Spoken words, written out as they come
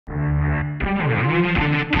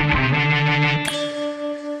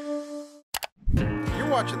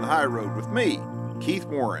watching The High Road with me, Keith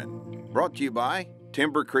Warren, brought to you by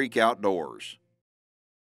Timber Creek Outdoors.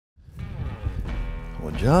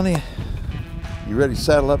 Well, Johnny, you ready to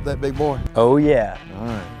saddle up that big boy? Oh yeah. All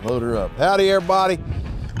right, load her up. Howdy everybody.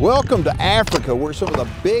 Welcome to Africa, where some of the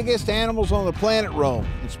biggest animals on the planet roam.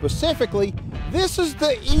 And specifically, this is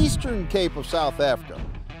the Eastern Cape of South Africa,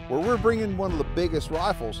 where we're bringing one of the biggest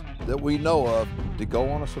rifles that we know of to go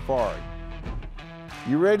on a safari.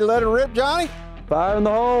 You ready to let it rip, Johnny? Fire in the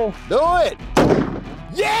hole. Do it.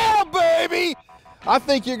 Yeah, baby! I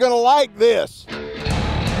think you're gonna like this.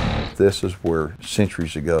 This is where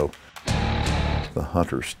centuries ago, the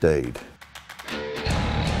hunters stayed,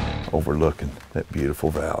 overlooking that beautiful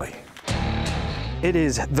valley. It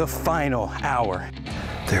is the final hour.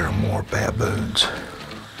 There are more baboons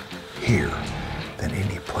here than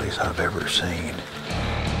any place I've ever seen.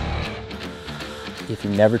 If you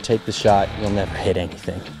never take the shot, you'll never hit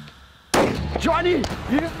anything. Johnny,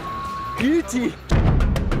 you beauty.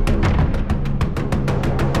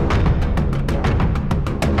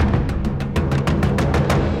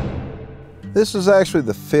 This is actually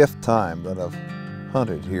the 5th time that I've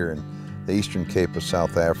hunted here in the Eastern Cape of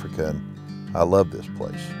South Africa, and I love this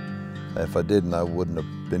place. If I didn't, I wouldn't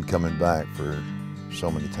have been coming back for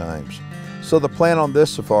so many times. So the plan on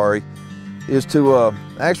this safari is to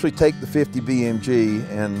actually take the 50 BMG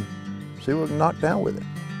and see what we can knock down with it.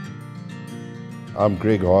 I'm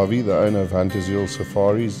Greg Harvey, the owner of Hunters Hill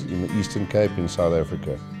Safaris in the Eastern Cape in South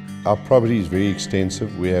Africa. Our property is very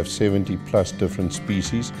extensive. We have 70 plus different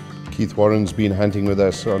species. Keith Warren's been hunting with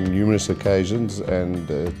us on numerous occasions, and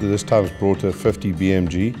this time's brought a 50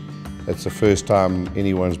 BMG. It's the first time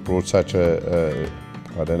anyone's brought such I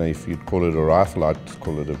don't know if you'd call it a rifle, I'd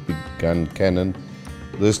call it a big gun cannon.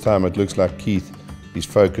 This time it looks like Keith is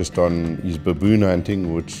focused on his baboon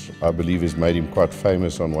hunting, which I believe has made him quite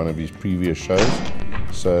famous on one of his previous shows.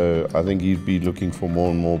 So I think he'd be looking for more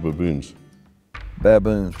and more baboons.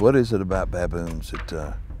 Baboons, what is it about baboons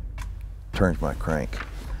that turns my crank?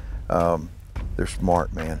 They're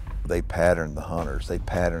smart, man. They pattern the hunters, they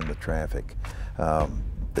pattern the traffic.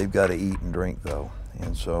 They've got to eat and drink though.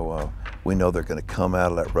 And so we know they're gonna come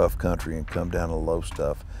out of that rough country and come down to the low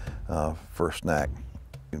stuff for a snack.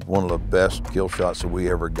 One of the best kill shots that we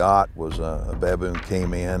ever got was a baboon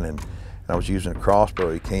came in, and I was using a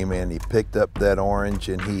crossbow. He came in, he picked up that orange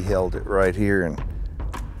and he held it right here, and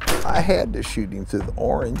I had to shoot him through the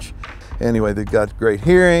orange. Anyway, they've got great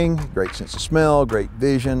hearing, great sense of smell, great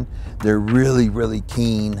vision. They're really, really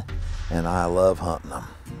keen, and I love hunting them.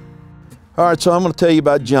 All right, so I'm gonna tell you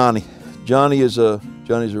about Johnny. Johnny's a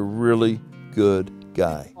really good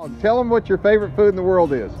guy. Tell him what your favorite food in the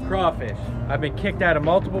world is. Crawfish. I've been kicked out of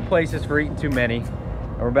multiple places for eating too many.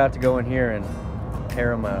 And we're about to go in here and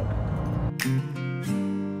tear them up.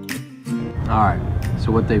 All right,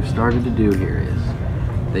 so what they've started to do here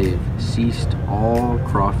is they've ceased all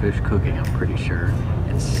crawfish cooking, I'm pretty sure,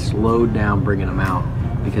 and slowed down bringing them out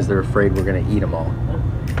because they're afraid we're gonna eat them all.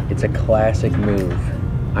 It's a classic move.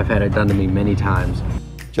 I've had it done to me many times.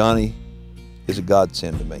 Johnny is a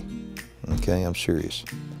godsend to me. Okay, I'm serious.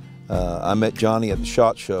 I met Johnny at the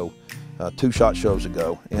SHOT Show 2 SHOT shows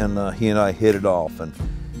ago, and he and I hit it off. And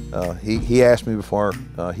he asked me before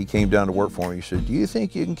he came down to work for me, he said, "Do you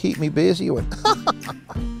think you can keep me busy?" I went,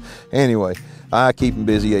 anyway, I keep him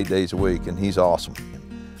busy 8 days a week, and he's awesome.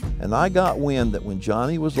 And I got wind that when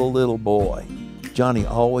Johnny was a little boy, Johnny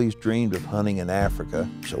always dreamed of hunting in Africa,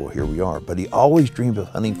 so here we are, but he always dreamed of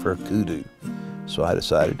hunting for a kudu. So I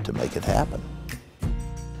decided to make it happen.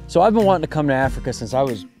 So I've been wanting to come to Africa since I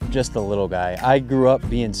was just a little guy. I grew up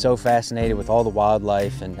being so fascinated with all the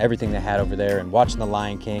wildlife and everything they had over there, and watching The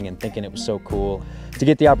Lion King and thinking it was so cool. To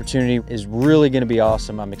get the opportunity is really gonna be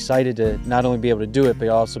awesome. I'm excited to not only be able to do it, but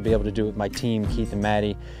also be able to do it with my team, Keith and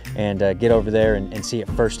Maddie, and get over there and see it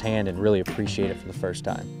firsthand and really appreciate it for the first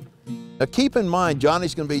time. Now keep in mind,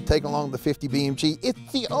 Johnny's gonna be taking along the 50 BMG.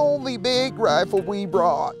 It's the only big rifle we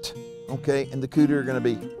brought, okay? And the kudu are gonna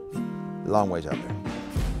be a long ways out there.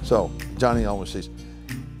 So Johnny always says,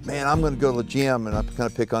 "Man, I'm gonna go to the gym," and I kind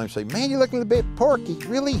of pick on him and say, "Man, you're looking a bit porky,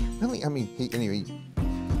 really?" I mean,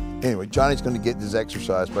 anyway, Johnny's gonna get his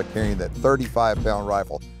exercise by carrying that 35-pound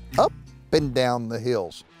rifle up and down the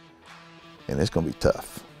hills, and it's gonna be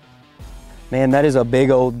tough. Man, that is a big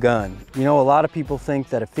old gun. You know, a lot of people think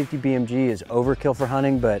that a 50 BMG is overkill for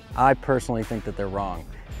hunting, but I personally think that they're wrong.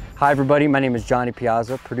 Hi everybody, my name is Johnny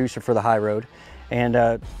Piazza, producer for The High Road. And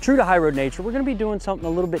true to high road nature, we're gonna be doing something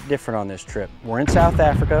a little bit different on this trip. We're in South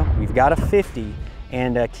Africa, we've got a 50,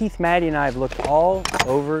 and Keith, Maddie, and I have looked all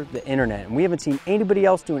over the internet, and we haven't seen anybody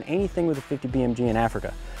else doing anything with a 50 BMG in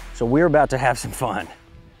Africa. So we're about to have some fun.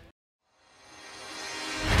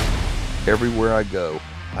 everywhere I go,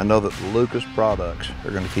 I know that the Lucas products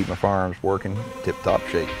are going to keep my firearms working tip-top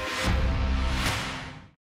shape.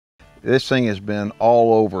 This thing has been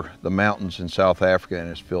all over the mountains in South Africa and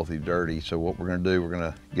it's filthy dirty. So what we're going to do, we're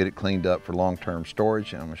going to get it cleaned up for long-term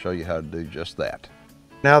storage, and I'm going to show you how to do just that.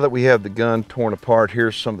 Now that we have the gun torn apart,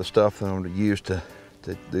 here's some of the stuff that I'm going to use to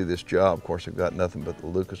do this job. Of course, I've got nothing but the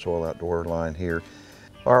Lucas Oil Outdoor line here.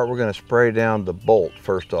 All right, we're going to spray down the bolt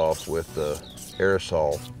first off with the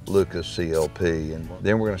aerosol Lucas CLP, and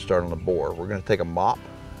then we're going to start on the bore. We're going to take a mop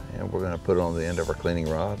and we're going to put it on the end of our cleaning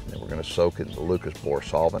rod, and we're going to soak it in the Lucas bore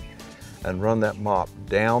solvent and run that mop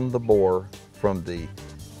down the bore from the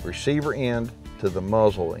receiver end to the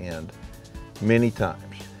muzzle end many times.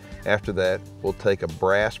 After that, we'll take a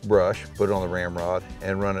brass brush, put it on the ramrod,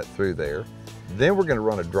 and run it through there. Then we're going to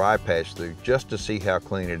run a dry patch through just to see how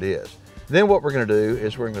clean it is. Then what we're going to do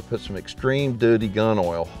is we're going to put some extreme duty gun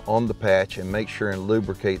oil on the patch and make sure and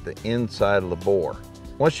lubricate the inside of the bore.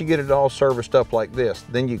 Once you get it all serviced up like this,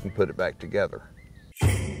 then you can put it back together.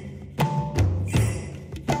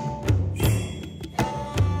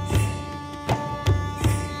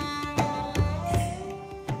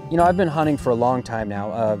 You know, I've been hunting for a long time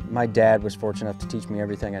now. My dad was fortunate enough to teach me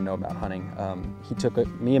everything I know about hunting. He took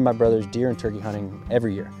me and my brothers deer and turkey hunting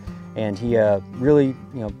every year. And he really,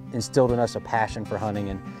 instilled in us a passion for hunting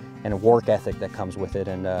and a work ethic that comes with it.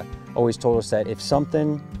 And always told us that if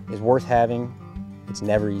something is worth having, it's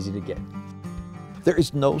never easy to get. There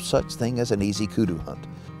is no such thing as an easy kudu hunt.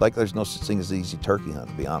 Like there's no such thing as an easy turkey hunt,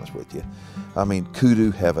 to be honest with you. I mean,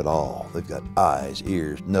 kudu have it all. They've got eyes,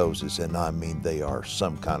 ears, noses, and I mean, they are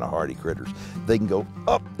some kind of hardy critters. They can go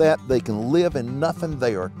up that, they can live in nothing,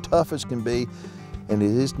 they are tough as can be, and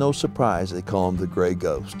it is no surprise they call them the gray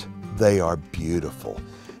ghost. They are beautiful.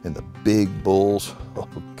 And the big bulls, oh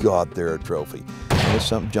God, they're a trophy. And it's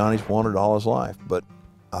something Johnny's wanted all his life, but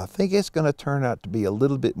I think it's gonna turn out to be a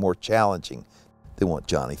little bit more challenging than what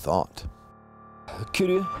Johnny thought.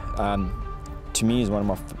 Kudu, to me, is one of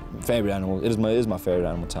my favorite animals. It is my favorite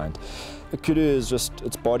animal to hunt. A kudu is just,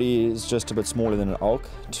 its body is just a bit smaller than an elk,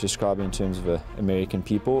 to describe it in terms of American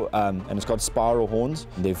people, and it's got spiral horns.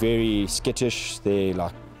 They're very skittish. They're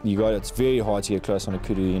like, it's very hard to get close on a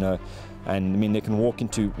kudu, and I mean, they can walk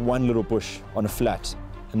into one little bush on a flat,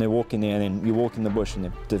 and they walk in there, and then you walk in the bush,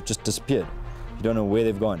 and they've just disappeared. You don't know where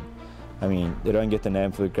they've gone. I mean, they don't get the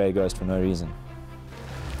name for the grey ghost for no reason.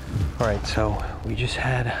 All right, so we just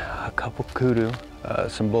had a couple kudu,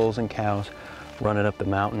 some bulls and cows running up the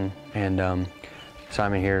mountain, and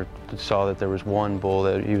Simon here saw that there was one bull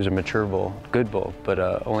that he was a mature bull, good bull, but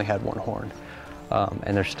only had one horn,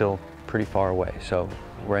 and they're still pretty far away. So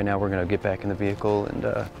right now we're going to get back in the vehicle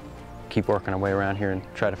and keep working our way around here and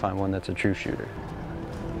try to find one that's a true shooter.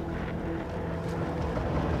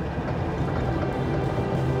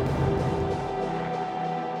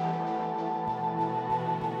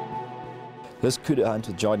 This kudu hunt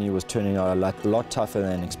with Johnny was turning out a lot tougher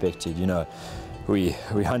than expected. We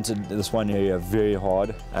hunted this one area very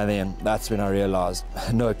hard, and then that's when I realized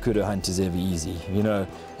no kudu hunt is ever easy.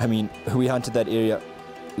 I mean, we hunted that area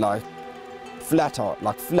like flat out,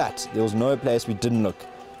 like flat. There was no place we didn't look,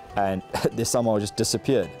 and they somehow just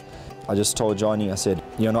disappeared. I just told Johnny, I said,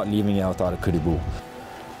 you're not leaving here without a kudu bull.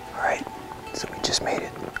 All right, so we just made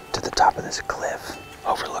it to the top of this cliff,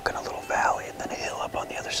 overlooking a little valley and then a hill up on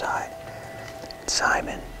the other side.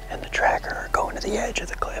 Simon and the tracker are going to the edge of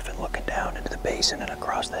the cliff and looking down into the basin and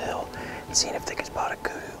across the hill and seeing if they can spot a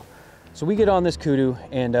kudu. So we get on this kudu,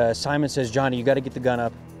 and Simon says, Johnny, you got to get the gun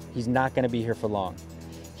up. He's not going to be here for long.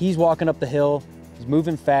 He's walking up the hill, he's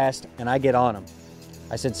moving fast, and I get on him.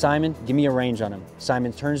 I said, Simon, give me a range on him.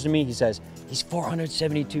 Simon turns to me, he says, he's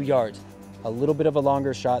 472 yards. A little bit of a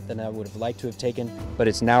longer shot than I would have liked to have taken, but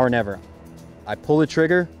it's now or never. I pull the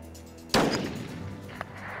trigger,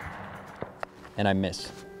 and I miss.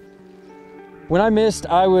 When I missed,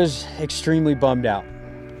 I was extremely bummed out.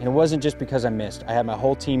 And it wasn't just because I missed. I had my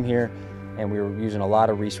whole team here, and we were using a lot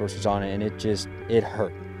of resources on it, and it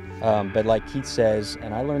hurt. But like Keith says,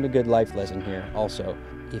 and I learned a good life lesson here also,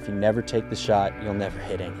 if you never take the shot, you'll never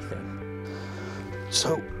hit anything.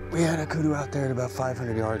 So we had a kudu out there at about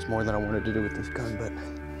 500 yards, more than I wanted to do with this gun, but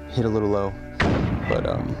hit a little low. But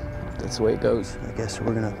that's the way it goes, I guess. So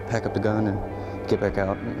we're gonna pack up the gun and get back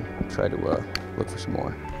out and try to look for some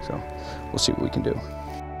more. So we'll see what we can do.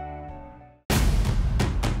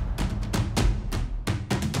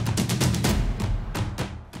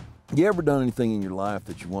 You ever done anything in your life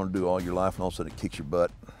that you want to do all your life and all of a sudden it kicks your butt?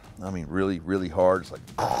 I mean, really, really hard. It's like,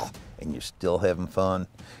 and you're still having fun.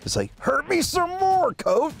 It's like, hurt me some more,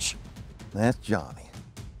 coach. That's Johnny.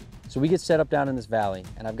 So we get set up down in this valley,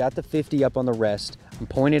 and I've got the 50 up on the rest. I'm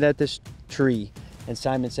pointed at this tree, and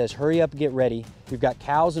Simon says, hurry up, get ready. We've got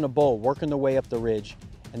cows in a bull working their way up the ridge,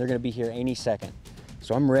 and they're gonna be here any second.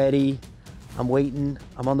 So I'm ready, I'm waiting,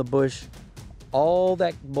 I'm on the bush. All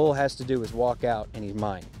that bull has to do is walk out, and he's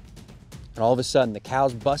mine. And all of a sudden, the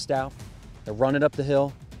cows bust out, they're running up the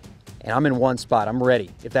hill, and I'm in one spot, I'm ready.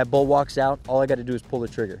 If that bull walks out, all I gotta do is pull the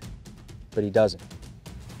trigger, but he doesn't.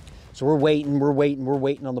 So we're waiting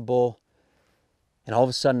on the bull, and all of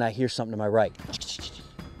a sudden I hear something to my right.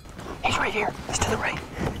 He's right here, he's to the right,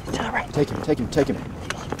 he's to the right. Take him.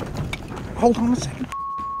 Hold on a second.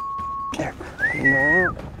 There.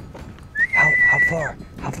 How far?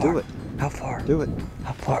 Do it. How far? Do it.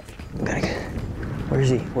 How far? Gotta get. Where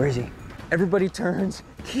is he? Everybody turns.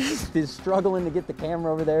 He's been struggling to get the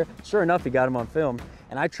camera over there. Sure enough, he got him on film.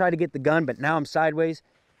 And I try to get the gun, but now I'm sideways.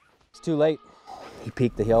 It's too late. He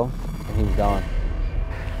peeked the hill and he was gone.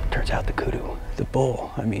 Turns out the kudu, the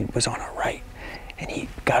bull, was on our right. And he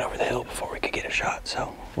got over the hill before we could get a shot.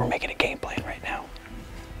 So we're making a game plan right now.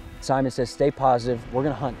 Simon says, stay positive. We're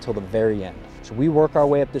gonna hunt till the very end. So we work our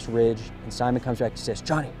way up this ridge, and Simon comes back and says,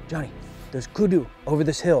 Johnny, there's kudu over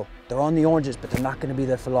this hill. They're on the oranges, but they're not gonna be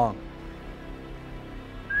there for long.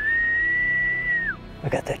 I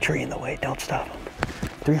got that tree in the way, don't stop him.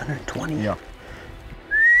 320. Yeah.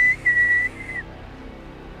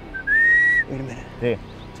 Wait a minute. There,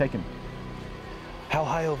 take him. How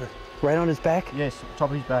high over? Right on his back? Yes, top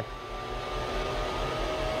of his back.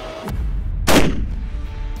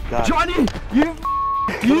 Got Johnny, you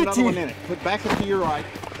Put another one in it. Put back it to your right.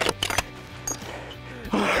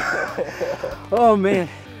 Oh man.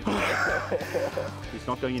 He's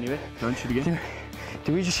not going anywhere. Don't shoot again.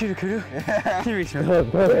 Did we just shoot a kudu?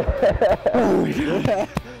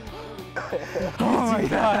 Oh my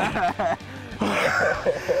god.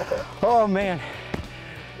 Oh man.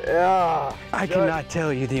 Yeah. I cannot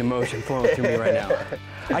tell you the emotion flowing through me right now.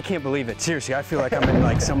 I can't believe it. Seriously, I feel like I'm in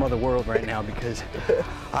like some other world right now because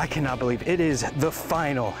I cannot believe it. It is the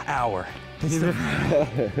final hour.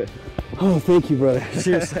 Oh, thank you, brother.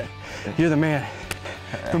 Seriously, you're the man.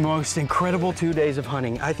 The most incredible 2 days of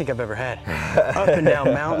hunting I think I've ever had. Up and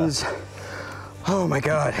down mountains. Oh my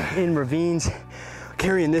God, in ravines,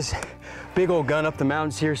 carrying this big old gun up the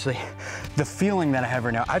mountain. Seriously, the feeling that I have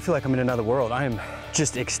right now, I feel like I'm in another world. I am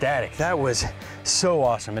just ecstatic. That was so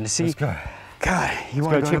awesome. And to see, Let's go. God, you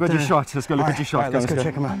want to go check out your shots. Let's go look at your shots. All right, let's go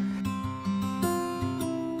check them out.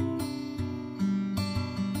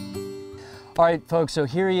 All right, folks, so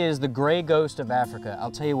here he is, the gray ghost of Africa.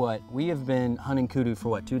 I'll tell you what, we have been hunting kudu for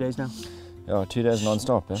what, 2 days now? Oh, 2 days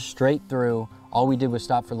non-stop, yeah? Straight through. All we did was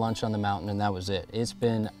stop for lunch on the mountain, and that was it. It's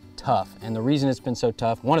been tough, and the reason it's been so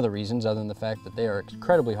tough, one of the reasons, other than the fact that they are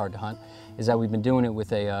incredibly hard to hunt, is that we've been doing it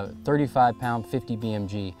with a 35-pound 50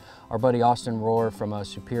 BMG. Our buddy Austin Rohr from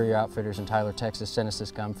Superior Outfitters in Tyler, Texas, sent us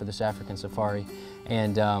this gun for this African safari,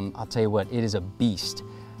 and I'll tell you what, it is a beast.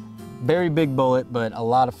 Very big bullet, but a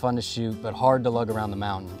lot of fun to shoot, but hard to lug around the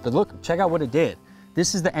mountain. But look, check out what it did.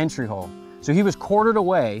 This is the entry hole. So he was quartered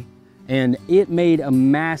away, and it made a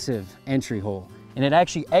massive entry hole, and it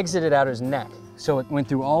actually exited out his neck. So it went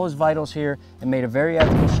through all his vitals here and made a very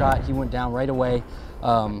ethical shot. He went down right away.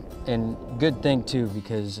 And good thing too,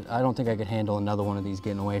 because I don't think I could handle another one of these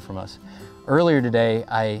getting away from us. Earlier today,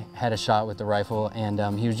 I had a shot with the rifle, and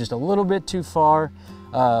he was just a little bit too far.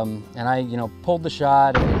 And I, pulled the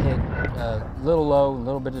shot, and it hit a little low, a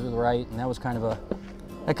little bit to the right, and that was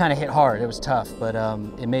that kind of hit hard. It was tough, but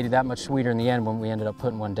it made it that much sweeter in the end when we ended up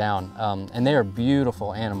putting one down. And they are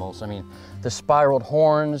beautiful animals. I mean, the spiraled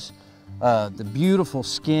horns, the beautiful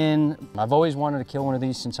skin. I've always wanted to kill one of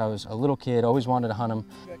these since I was a little kid, always wanted to hunt them.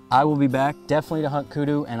 I will be back, definitely to hunt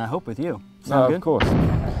kudu, and I hope with you. Sound good? Of course.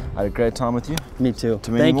 I had a great time with you. Me too.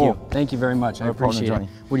 Thank you. Thank you very much. I appreciate it.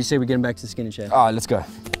 What do you say we get him back to the skin and shed? All right, let's go.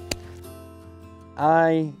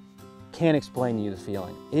 I can't explain to you the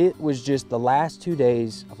feeling. It was just the last 2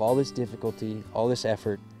 days of all this difficulty, all this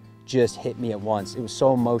effort, just hit me at once. It was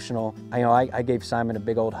so emotional. I gave Simon a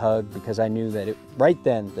big old hug because I knew that right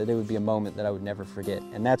then that it would be a moment that I would never forget.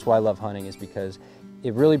 And that's why I love hunting, is because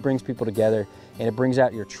it really brings people together, and it brings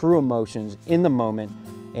out your true emotions in the moment,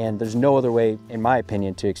 and there's no other way, in my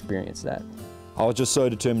opinion, to experience that. I was just so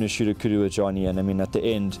determined to shoot a kudu with Johnny, and I mean at the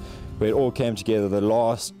end, where it all came together, the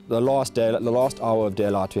last hour of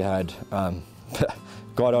daylight we had,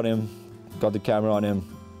 got on him, got the camera on him.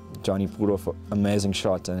 Johnny pulled off an amazing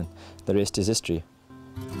shot, and the rest is history.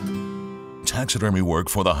 Taxidermy work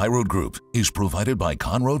for the High Road Group is provided by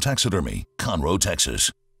Conroe Taxidermy, Conroe,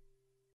 Texas.